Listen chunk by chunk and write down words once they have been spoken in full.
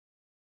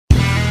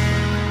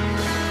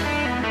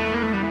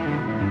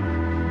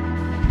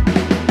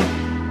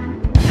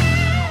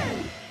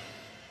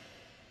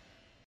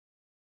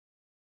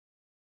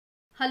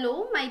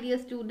Hello my dear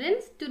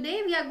students,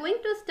 today we are going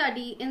to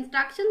study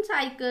instruction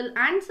cycle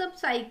and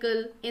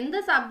subcycle in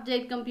the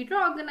subject Computer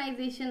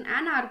Organization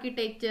and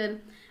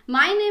Architecture.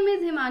 My name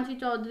is Himanshi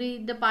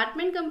Chaudhary,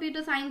 Department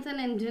Computer Science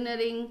and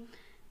Engineering,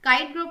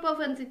 Kite Group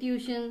of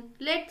Institution.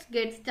 Let's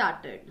get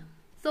started.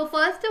 So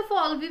first of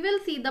all, we will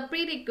see the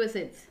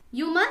prerequisites.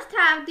 You must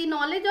have the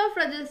knowledge of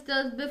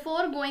registers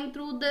before going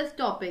through this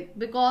topic,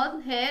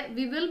 because here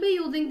we will be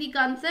using the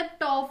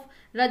concept of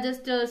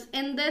registers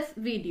in this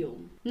video.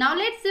 Now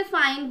let's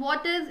define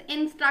what is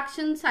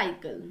instruction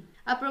cycle.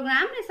 A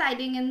program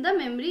residing in the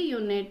memory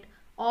unit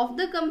of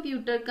the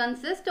computer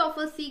consists of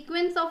a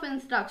sequence of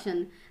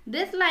instruction.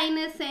 This line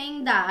is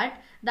saying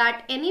that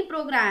any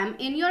program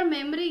in your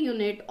memory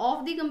unit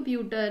of the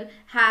computer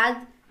has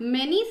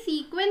many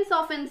sequence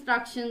of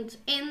instructions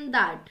in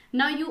that.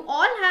 Now you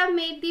all have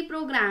made the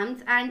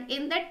programs, and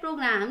in that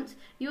programs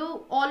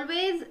you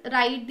always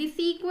write the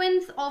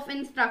sequence of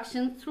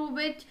instructions through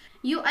which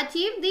you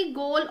achieve the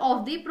goal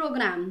of the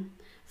program.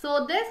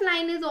 So this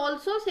line is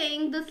also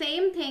saying the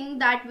same thing,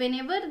 that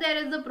whenever there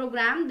is a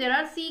program, there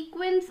are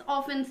sequence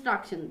of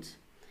instructions.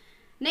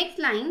 Next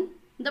line,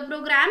 the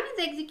program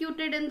is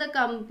executed in the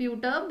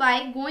computer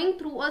by going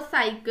through a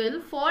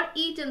cycle for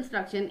each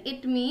instruction.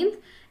 It means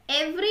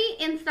every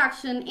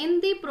instruction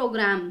in the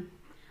program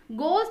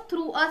goes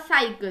through a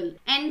cycle,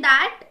 and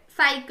that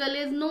cycle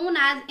is known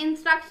as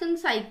instruction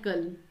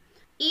cycle.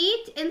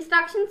 Each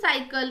instruction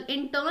cycle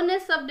in turn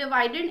is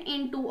subdivided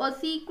into a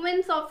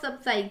sequence of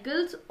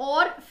subcycles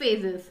or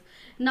phases.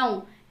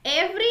 Now,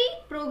 every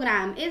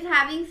program is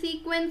having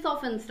sequence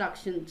of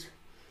instructions.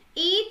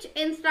 Each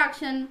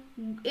instruction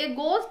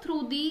goes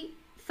through the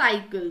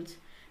cycles.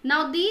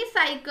 Now, these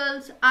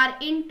cycles are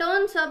in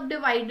turn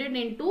subdivided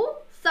into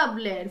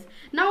sublayers.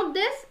 Now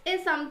this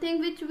is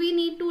something which we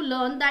need to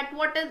learn, that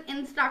what is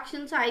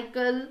instruction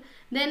cycle,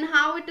 then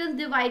how it is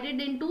divided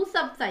into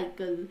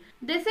subcycle.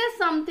 This is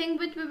something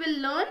which we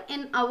will learn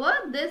in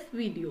this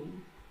video.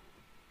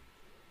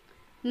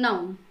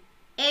 Now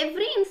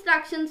every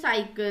instruction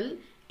cycle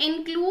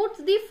includes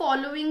the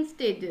following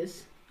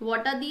stages.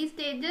 What are these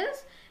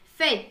stages?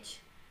 Fetch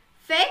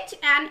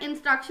an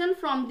instruction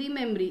from the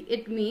memory.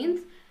 It means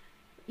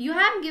you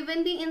have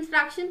given the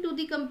instruction to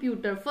the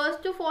computer.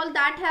 First of all,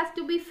 that has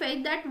to be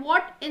fetched, that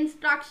what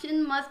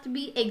instruction must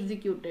be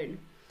executed.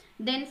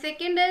 Then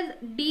second is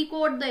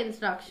decode the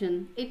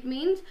instruction. It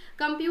means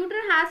computer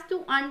has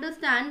to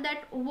understand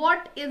that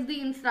what is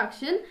the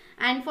instruction,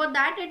 and for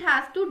that it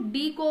has to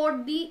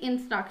decode the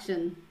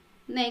instruction.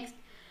 Next,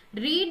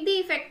 read the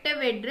effective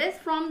address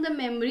from the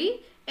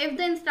memory if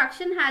the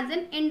instruction has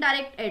an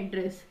indirect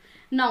address.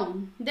 Now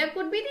there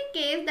could be the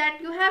case that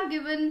you have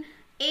given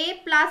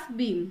A plus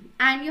B,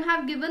 and you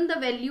have given the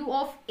value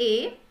of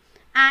A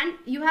and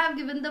you have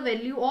given the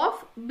value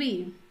of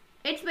B.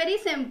 It's very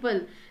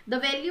simple. The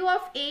value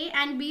of A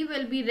and B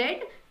will be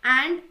read,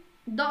 and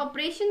the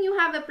operation you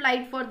have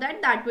applied for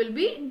that will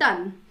be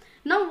done.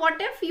 Now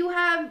what if you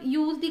have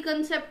used the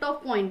concept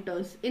of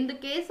pointers? In the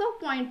case of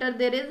pointer,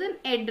 there is an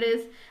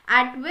address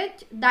at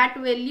which that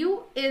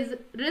value is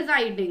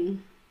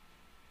residing.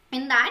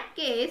 In that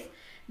case,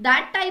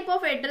 that type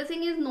of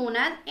addressing is known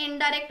as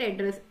indirect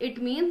address.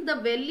 It means the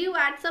value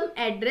at some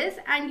address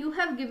and you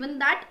have given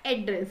that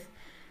address.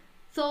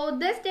 So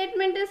this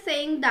statement is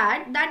saying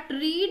that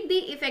read the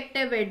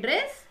effective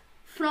address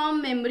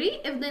from memory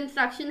if the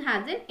instruction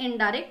has an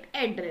indirect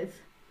address.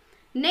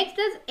 Next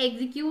is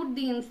execute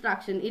the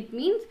instruction. It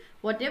means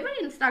whatever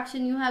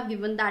instruction you have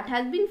given, that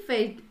has been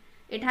fetched,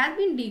 it has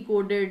been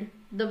decoded,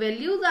 the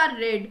values are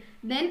read,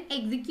 then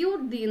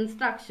execute the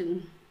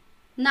instruction.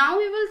 Now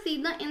we will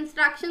see the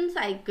instruction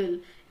cycle.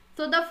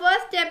 So the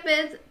first step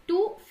is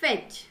to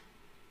fetch.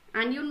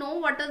 And you know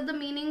what is the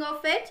meaning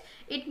of fetch?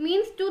 It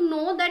means to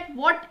know that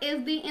what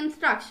is the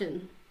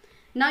instruction.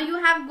 Now you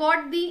have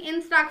got the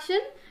instruction,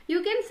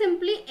 you can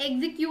simply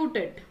execute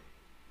it.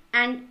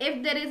 And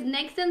if there is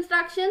next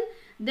instruction,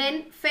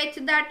 then fetch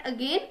that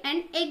again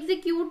and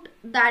execute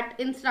that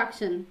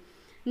instruction.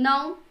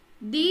 Now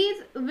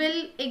these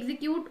will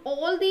execute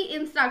all the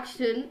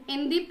instruction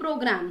in the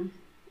program,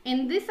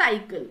 in the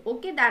cycle.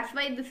 Okay, that's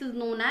why this is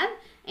known as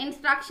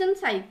instruction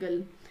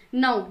cycle.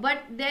 Now,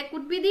 but there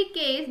could be the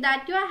case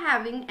that you are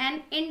having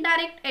an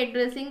indirect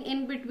addressing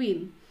in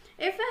between.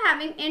 If you are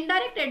having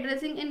indirect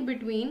addressing in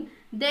between,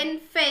 then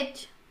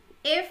fetch.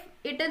 If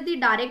it is the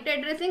direct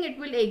addressing, it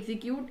will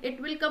execute, it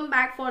will come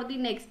back for the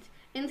next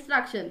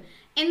instruction.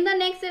 In the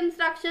next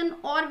instruction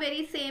or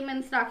very same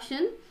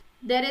instruction,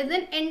 there is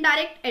an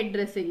indirect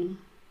addressing.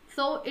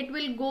 So it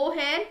will go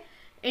here.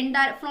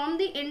 From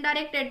the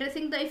indirect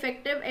addressing, the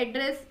effective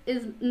address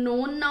is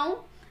known now.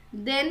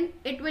 Then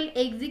it will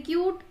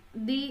execute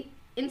the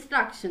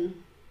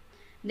instruction.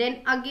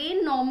 Then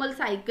again normal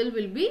cycle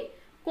will be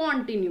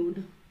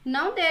continued.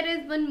 Now there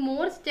is one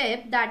more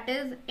step, that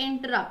is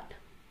interrupt.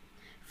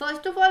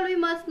 First of all, we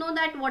must know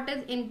that what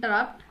is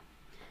interrupt.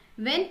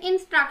 When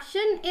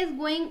instruction is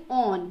going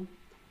on,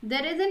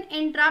 there is an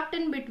interrupt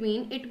in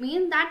between. It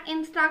means that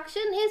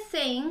instruction is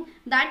saying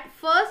that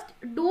first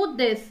do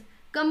this,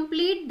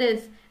 complete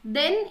this,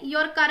 then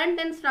your current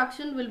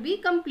instruction will be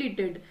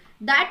completed.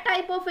 That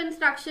type of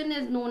instruction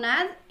is known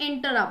as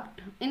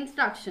interrupt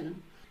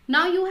instruction.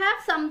 Now you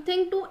have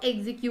something to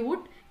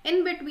execute.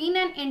 In between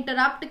an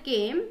interrupt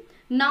came.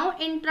 Now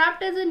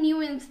interrupt is a new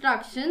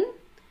instruction.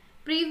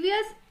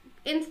 Previous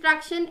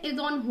instruction is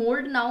on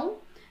hold now.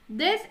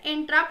 This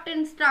interrupt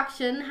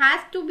instruction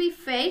has to be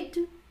fetched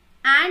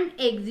and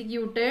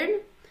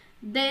executed.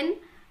 Then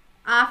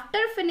after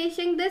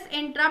finishing this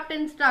interrupt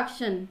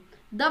instruction,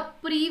 the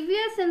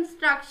previous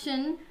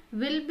instruction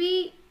will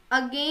be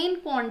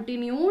again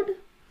continued.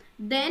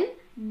 Then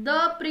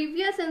the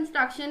previous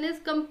instruction is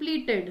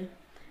completed.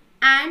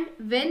 And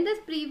when this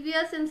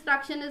previous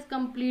instruction is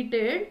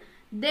completed,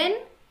 then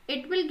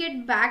it will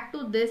get back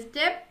to this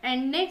step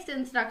and next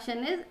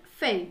instruction is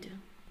fetched.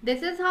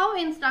 This is how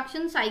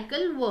instruction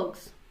cycle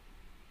works.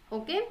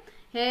 Okay.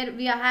 Here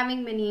we are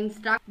having many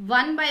instructions.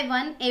 One by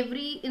one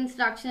every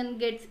instruction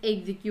gets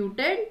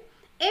executed.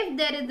 If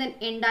there is an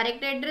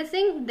indirect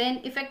addressing,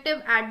 then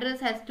effective address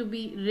has to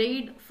be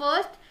read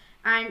first.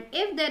 And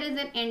if there is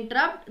an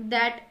interrupt,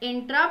 that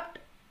interrupt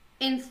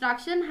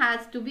instruction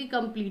has to be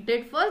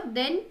completed first,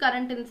 then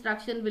current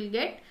instruction will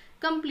get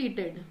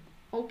completed.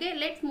 Okay,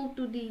 let's move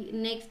to the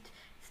next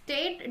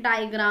state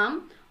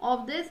diagram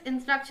of this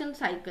instruction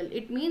cycle.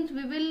 It means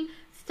we will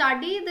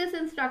study this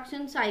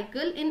instruction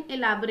cycle in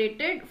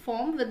elaborated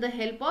form with the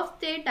help of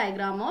state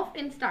diagram of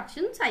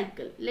instruction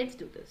cycle. Let's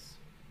do this.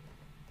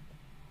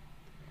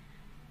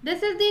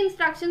 This is the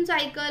instruction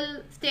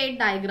cycle state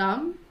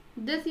diagram.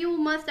 This you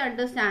must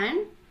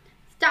understand.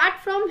 Start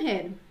from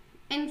here.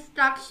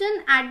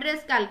 Instruction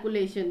address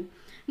calculation.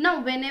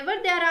 Now whenever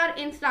there are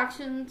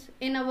instructions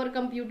in our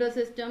computer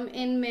system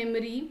in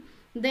memory,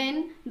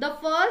 then the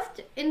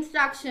first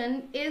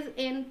instruction is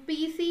in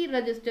PC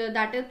register,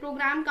 that is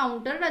program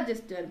counter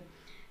register.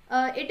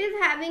 It is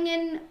having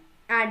an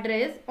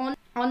address.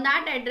 On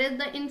that address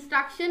the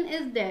instruction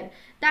is there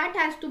that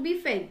has to be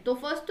fetched. So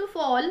first of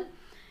all,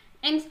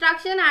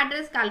 instruction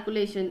address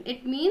calculation.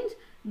 It means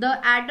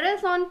the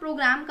address on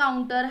program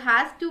counter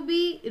has to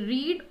be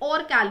read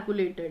or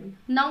calculated.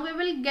 Now we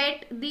will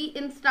get the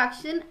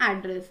instruction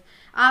address.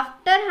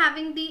 After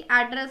having the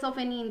address of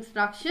any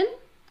instruction,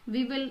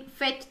 we will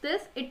fetch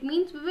this. It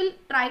means we will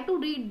try to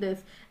read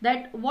this,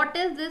 that what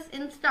is this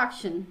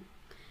instruction.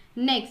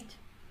 Next,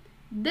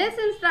 this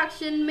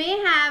instruction may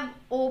have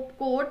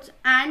opcodes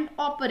and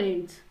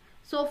operands.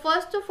 So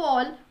first of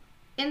all,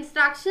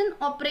 instruction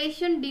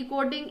operation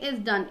decoding is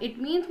done. It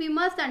means we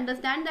must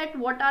understand that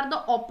what are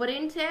the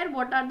operands here,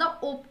 what are the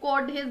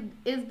opcode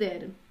is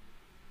there.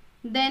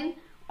 Then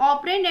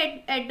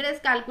operand address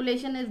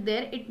calculation is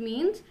there. It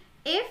means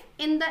if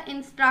in the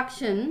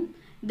instruction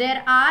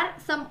there are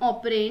some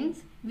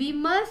operands, we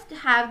must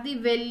have the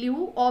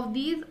value of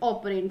these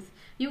operands.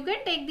 You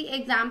can take the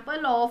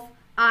example of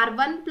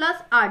R1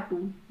 plus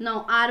R2.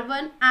 Now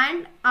R1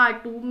 and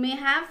R2 may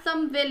have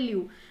some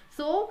value.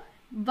 So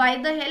by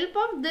the help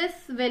of this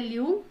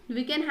value,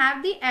 we can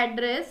have the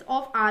address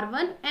of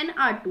R1 and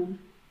R2.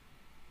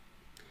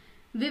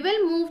 We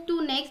will move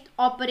to next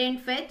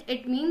operand fetch.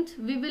 It means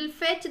we will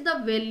fetch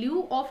the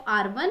value of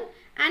R1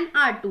 and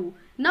R2.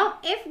 Now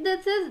if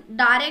this is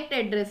direct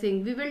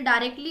addressing, we will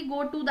directly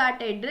go to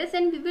that address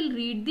and we will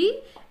read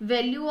the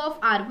value of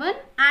R1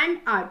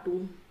 and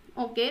R2.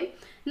 Okay.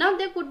 Now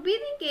there could be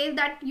the case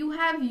that you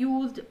have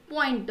used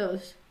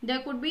pointers. There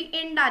could be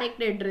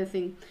indirect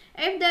addressing.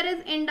 If there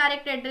is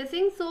indirect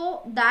addressing,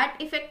 so that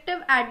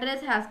effective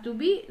address has to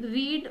be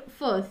read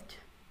first.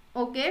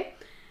 Okay.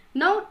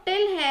 Now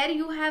till here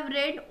you have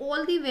read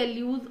all the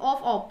values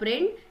of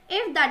operand,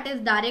 if that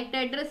is direct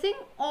addressing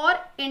or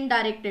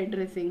indirect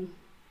addressing.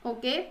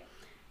 Okay.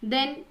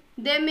 Then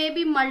there may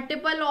be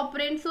multiple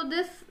operands, so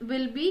this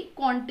will be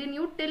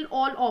continued till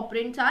all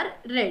operands are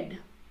read.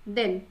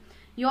 Then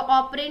your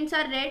operands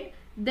are read,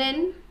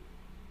 then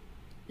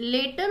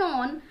later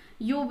on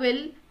you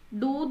will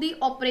do the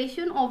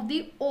operation of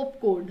the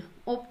opcode.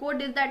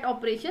 Opcode is that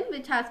operation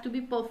which has to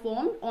be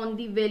performed on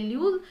the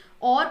values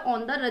or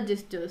on the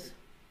registers.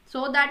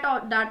 So that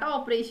data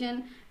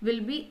operation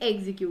will be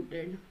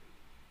executed.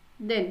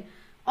 Then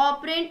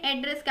operand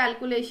address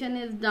calculation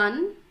is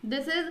done.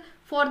 This is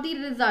for the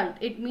result.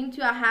 It means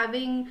you are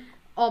having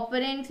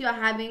operands, you are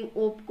having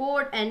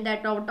opcode, and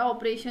that data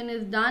operation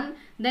is done.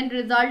 Then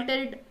result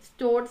is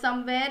stored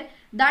somewhere.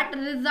 That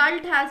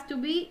result has to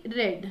be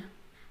read.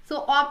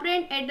 So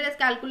operand address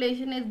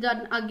calculation is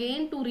done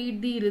again to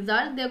read the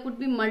result. There could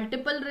be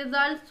multiple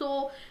results.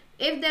 So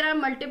if there are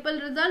multiple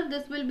results,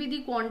 this will be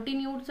the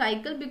continued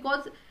cycle,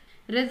 because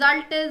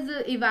result is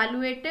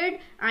evaluated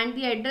and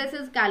the address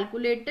is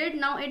calculated.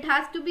 Now it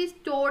has to be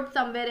stored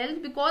somewhere else,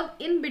 because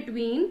in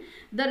between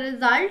the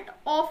result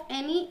of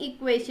any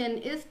equation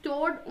is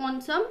stored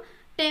on some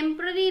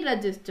temporary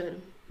register.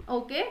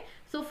 Okay.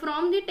 So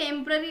from the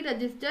temporary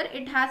register,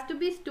 it has to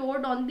be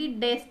stored on the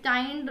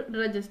destined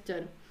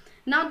register.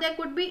 Now there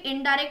could be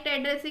indirect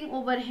addressing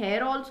over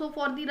here also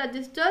for the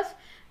registers.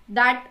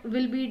 That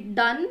will be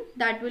done.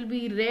 That will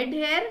be read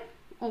here.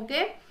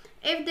 Okay.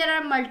 If there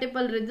are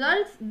multiple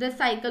results, the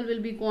cycle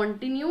will be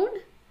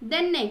continued.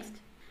 Then next,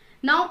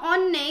 now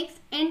on next,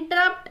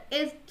 interrupt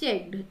is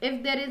checked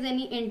if there is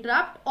any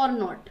interrupt or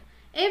not.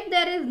 If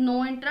there is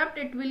no interrupt,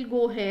 it will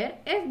go here.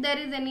 If there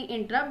is any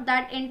interrupt,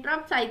 that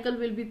interrupt cycle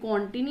will be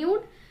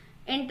continued,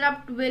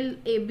 interrupt will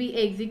be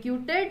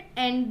executed,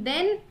 and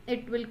then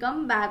it will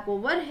come back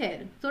over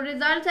here. So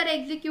results are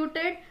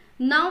executed.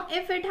 Now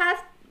if it has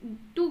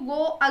to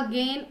go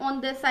again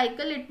on this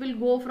cycle, it will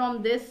go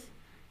from this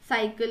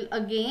cycle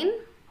again,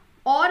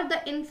 or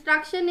the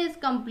instruction is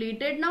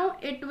completed now,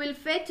 it will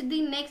fetch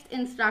the next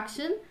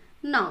instruction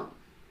now.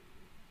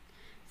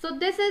 So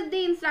this is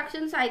the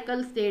instruction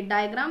cycle state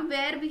diagram,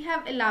 where we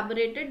have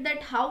elaborated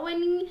that how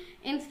any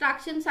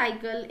instruction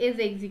cycle is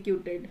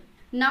executed.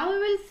 Now we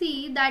will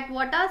see that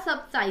what are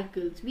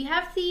subcycles. We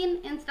have seen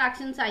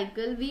instruction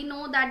cycle, we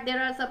know that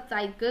there are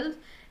subcycles.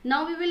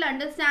 Now we will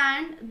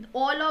understand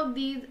all of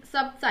these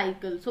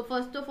subcycles. So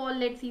first of all,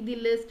 let's see the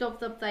list of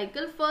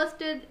subcycles.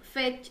 First is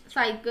fetch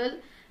cycle,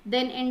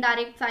 then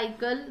indirect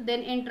cycle,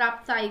 then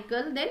interrupt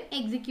cycle, then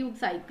execute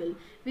cycle.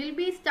 We'll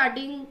be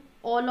studying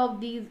all of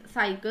these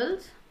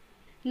cycles.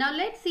 Now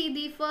let's see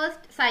the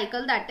first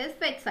cycle, that is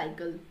fetch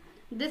cycle.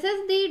 This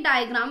is the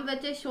diagram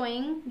which is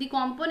showing the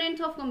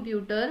components of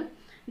computer.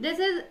 This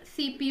is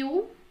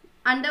CPU,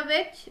 under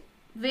which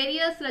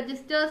various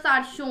registers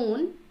are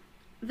shown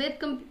with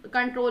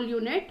control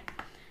unit.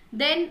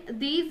 Then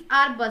these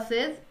are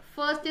buses.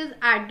 First is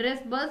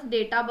address bus,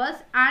 data bus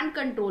and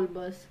control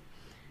bus.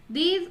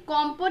 These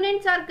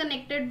components are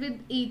connected with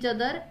each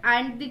other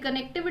and the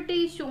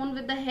connectivity is shown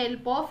with the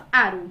help of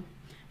arrow.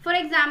 For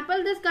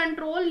example, this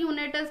control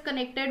unit is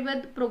connected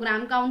with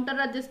program counter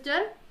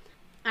register,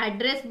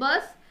 address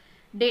bus,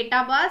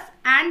 data bus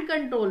and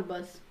control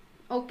bus.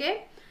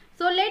 Okay.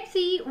 So let's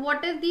see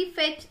what is the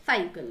fetch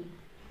cycle.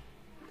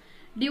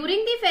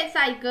 During the fetch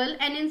cycle,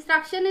 an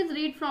instruction is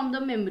read from the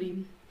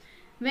memory.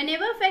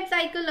 Whenever fetch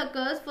cycle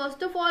occurs,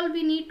 first of all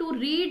we need to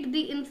read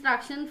the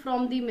instruction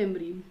from the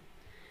memory.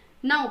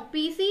 Now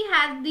PC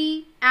has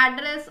the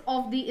address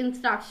of the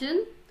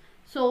instruction.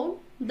 So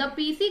the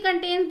PC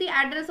contains the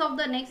address of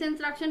the next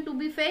instruction to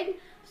be fetched.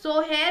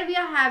 So here we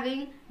are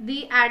having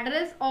the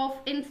address of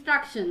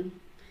instruction.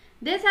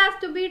 This has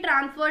to be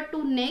transferred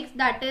to next,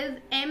 that is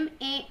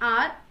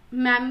MAR,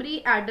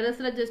 memory address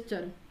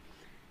register.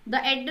 The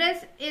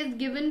address is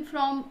given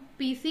from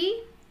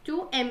PC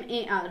to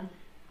MAR.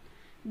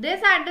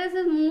 This address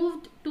is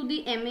moved to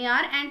the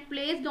MAR and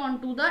placed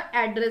onto the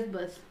address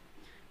bus.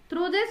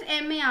 Through this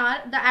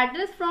MAR, the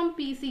address from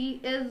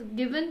PC is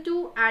given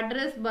to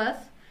address bus.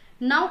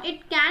 Now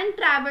it can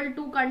travel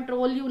to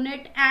control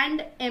unit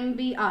and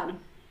MBR.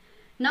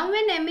 Now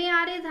when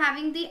MAR is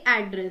having the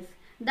address,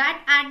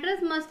 that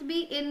address must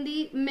be in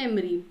the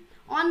memory.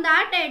 On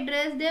that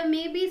address there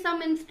may be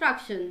some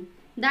instruction.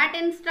 That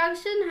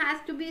instruction has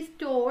to be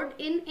stored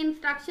in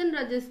instruction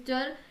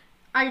register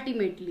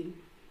ultimately.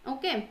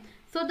 Okay.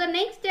 So the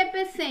next step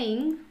is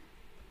saying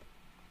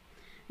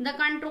the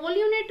control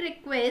unit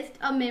requests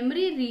a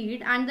memory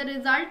read and the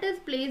result is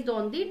placed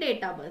on the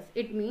data bus.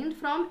 It means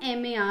from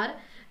MAR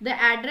the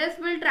address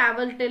will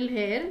travel till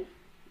here.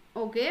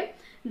 Okay.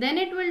 Then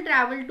it will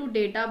travel to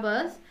data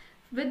bus.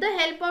 With the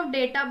help of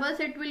data bus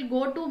it will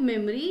go to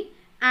memory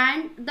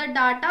and the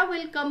data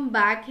will come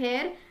back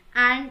here,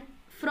 and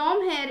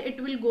from here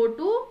it will go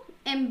to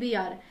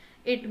MBR.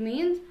 It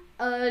means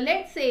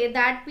let's say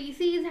that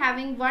PC is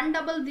having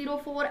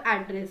 1004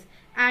 address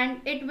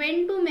and it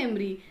went to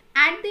memory.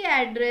 At the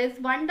address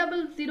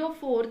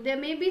 1004 there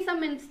may be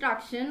some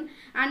instruction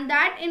and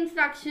that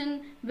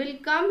instruction will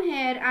come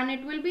here and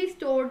it will be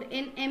stored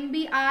in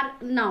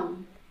MBR now.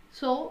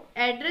 So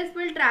address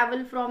will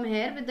travel from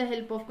here with the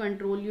help of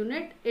control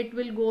unit. It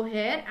will go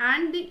here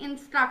and the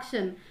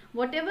instruction,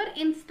 whatever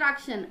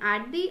instruction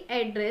at the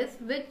address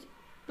which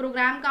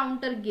program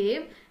counter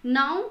gave,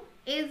 now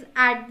is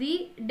at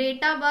the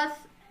data bus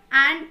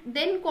and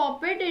then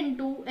copied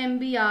into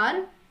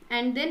MBR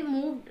and then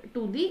moved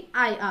to the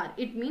IR.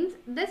 It means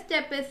this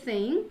step is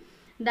saying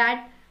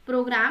that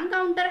program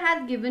counter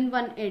has given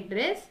one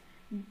address.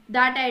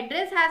 That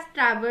address has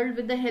traveled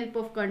with the help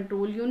of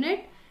control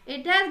unit.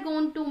 It has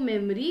gone to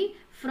memory.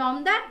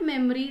 From that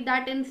memory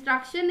that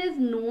instruction is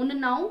known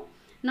now.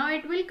 Now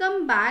it will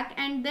come back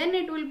and then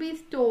it will be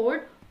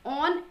stored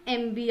on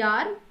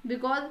MBR,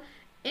 because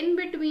in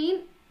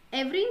between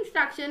every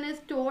instruction is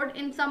stored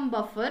in some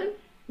buffer.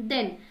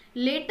 Then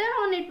later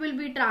on it will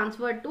be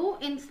transferred to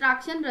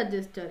instruction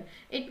register.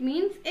 It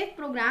means if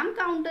program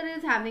counter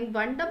is having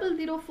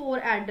 1004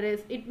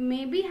 address, it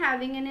may be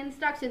having an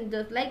instruction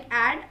just like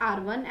add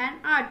R1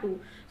 and R2.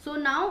 So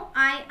now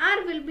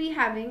IR will be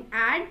having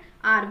add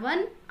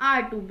R1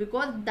 R2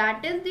 because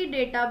that is the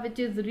data which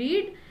is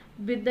read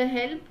with the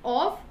help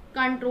of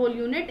control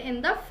unit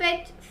in the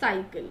fetch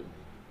cycle.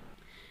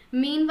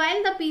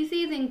 Meanwhile the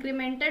PC is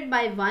incremented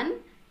by 1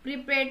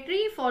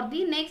 preparatory for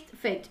the next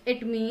fetch.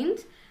 It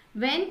means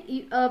when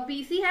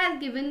PC has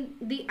given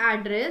the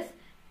address,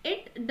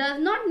 it does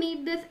not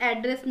need this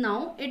address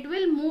now. It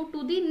will move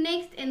to the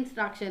next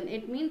instruction.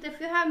 It means if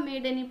you have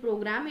made any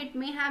program, it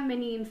may have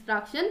many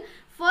instructions.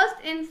 First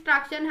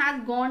instruction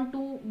has gone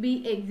to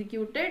be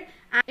executed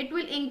and it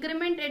will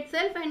increment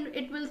itself and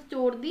it will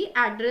store the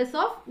address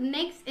of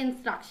next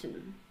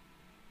instruction.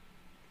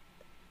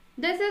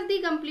 This is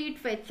the complete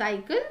fetch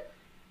cycle.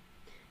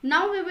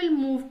 Now we will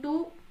move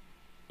to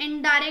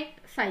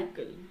indirect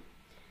cycle.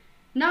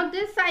 Now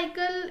this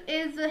cycle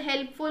is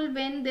helpful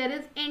when there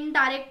is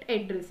indirect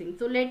addressing.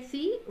 So let's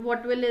see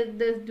what will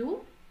this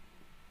do.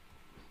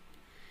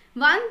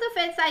 Once the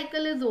fetch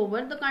cycle is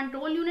over, the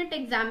control unit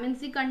examines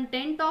the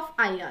content of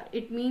IR.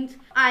 It means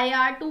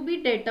IR to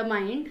be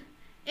determined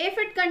if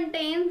it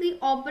contains the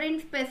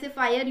operand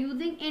specifier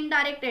using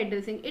indirect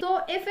addressing.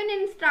 So if an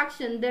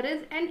instruction there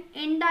is an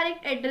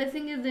indirect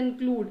addressing is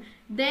included,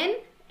 then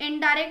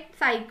indirect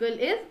cycle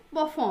is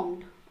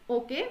performed.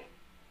 Okay.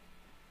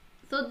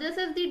 So this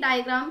is the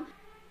diagram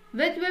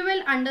which we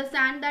will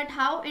understand that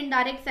how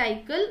indirect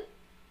cycle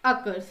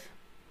occurs.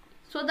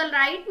 So the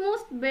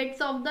rightmost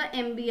bits of the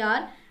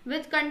MBR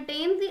which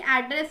contains the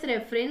address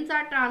reference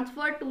are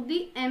transferred to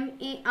the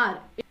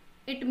MAR.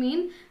 It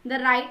means the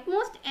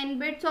rightmost n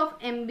bits of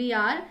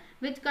MBR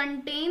which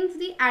contains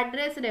the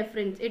address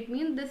reference. It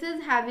means this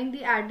is having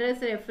the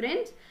address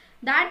reference.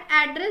 That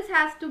address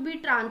has to be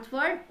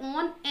transferred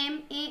on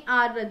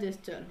MAR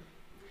register.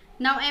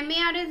 Now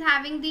MAR is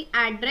having the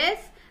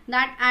address.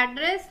 That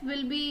address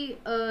will be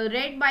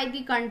read by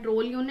the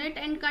control unit,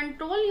 and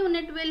control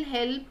unit will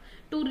help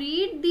to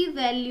read the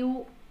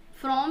value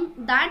from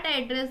that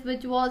address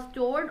which was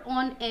stored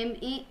on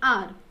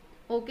MAR.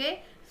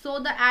 Okay, so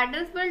the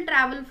address will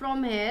travel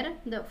from here,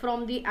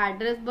 from the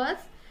address bus.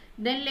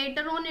 Then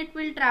later on it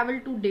will travel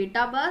to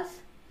data bus.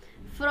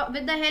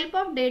 With the help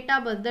of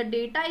data bus, the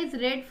data is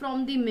read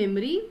from the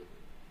memory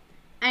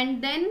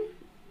and then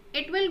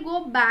it will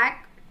go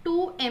back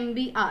to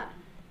MBR.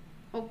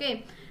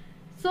 Okay.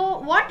 So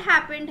what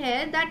happened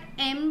here, that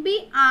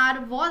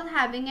MBR was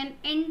having an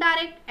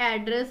indirect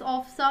address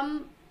of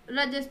some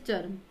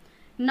register.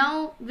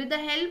 Now with the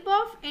help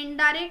of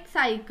indirect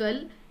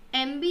cycle,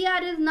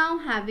 MBR is now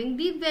having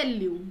the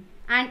value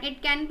and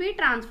it can be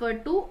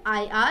transferred to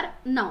IR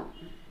now.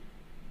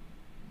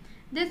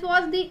 This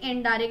was the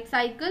indirect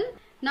cycle.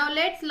 Now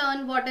let's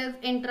learn what is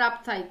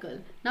interrupt cycle.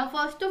 Now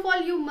first of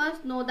all, you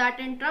must know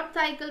that interrupt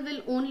cycle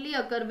will only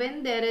occur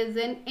when there is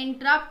an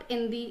interrupt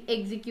in the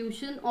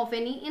execution of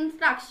any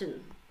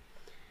instruction.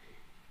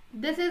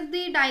 This is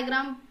the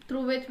diagram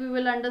through which we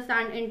will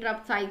understand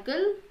interrupt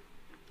cycle.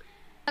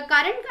 The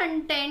current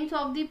contents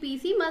of the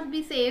PC must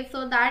be saved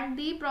so that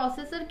the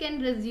processor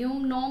can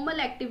resume normal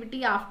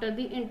activity after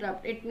the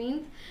interrupt. It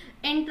means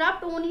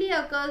interrupt only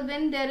occurs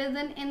when there is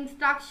an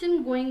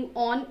instruction going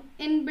on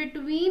in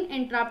between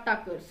interrupt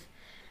occurs.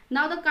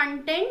 Now the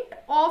content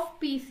of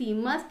PC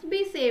must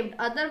be saved,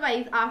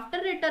 otherwise after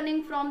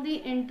returning from the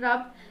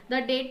interrupt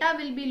the data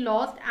will be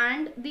lost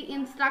and the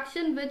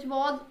instruction which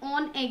was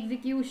on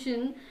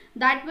execution,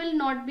 that will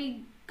not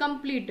be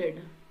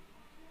completed.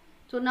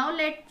 So now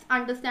let's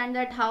understand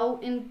that how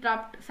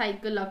interrupt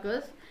cycle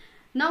occurs.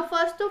 Now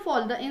first of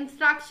all, the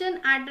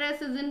instruction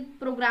address is in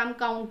program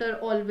counter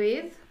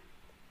always.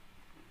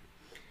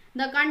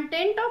 The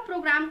content of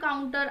program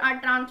counter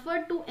are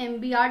transferred to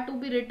MBR to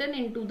be written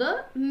into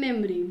the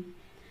memory.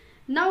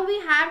 Now we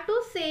have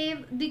to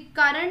save the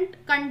current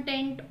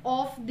content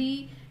of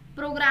the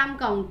program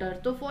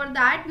counter. So for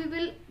that we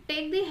will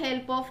take the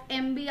help of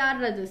MBR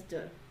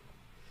register.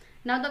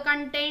 Now the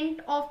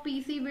content of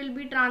PC will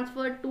be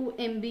transferred to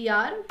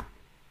MBR.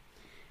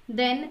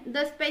 Then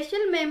the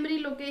special memory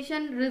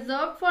location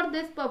reserved for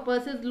this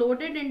purpose is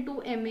loaded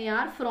into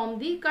MAR from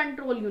the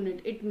control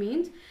unit. It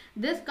means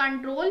this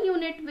control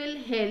unit will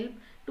help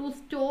to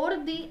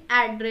store the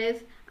address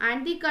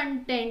and the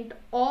content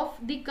of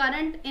the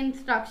current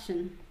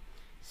instruction.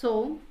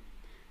 So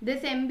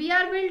this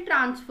MBR will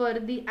transfer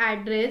the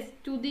address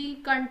to the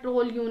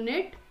control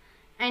unit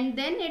and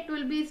then it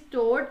will be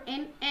stored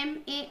in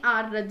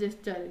MAR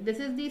register. This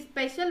is the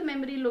special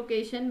memory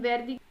location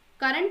where the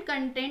current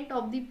content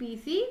of the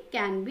PC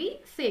can be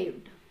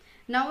saved.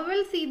 Now we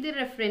will see the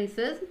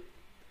references.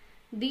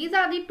 These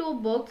are the two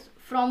books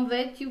from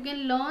which you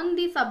can learn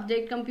the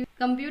subject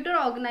computer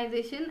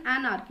organization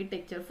and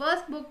architecture.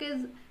 First book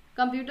is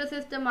Computer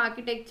System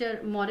Architecture,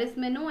 Morris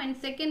Minnow, and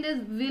second is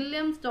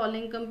William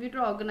Stalling,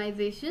 Computer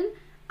Organization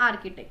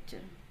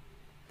Architecture.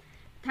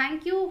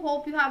 Thank you.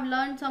 Hope you have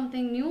learned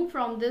something new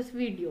from this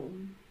video.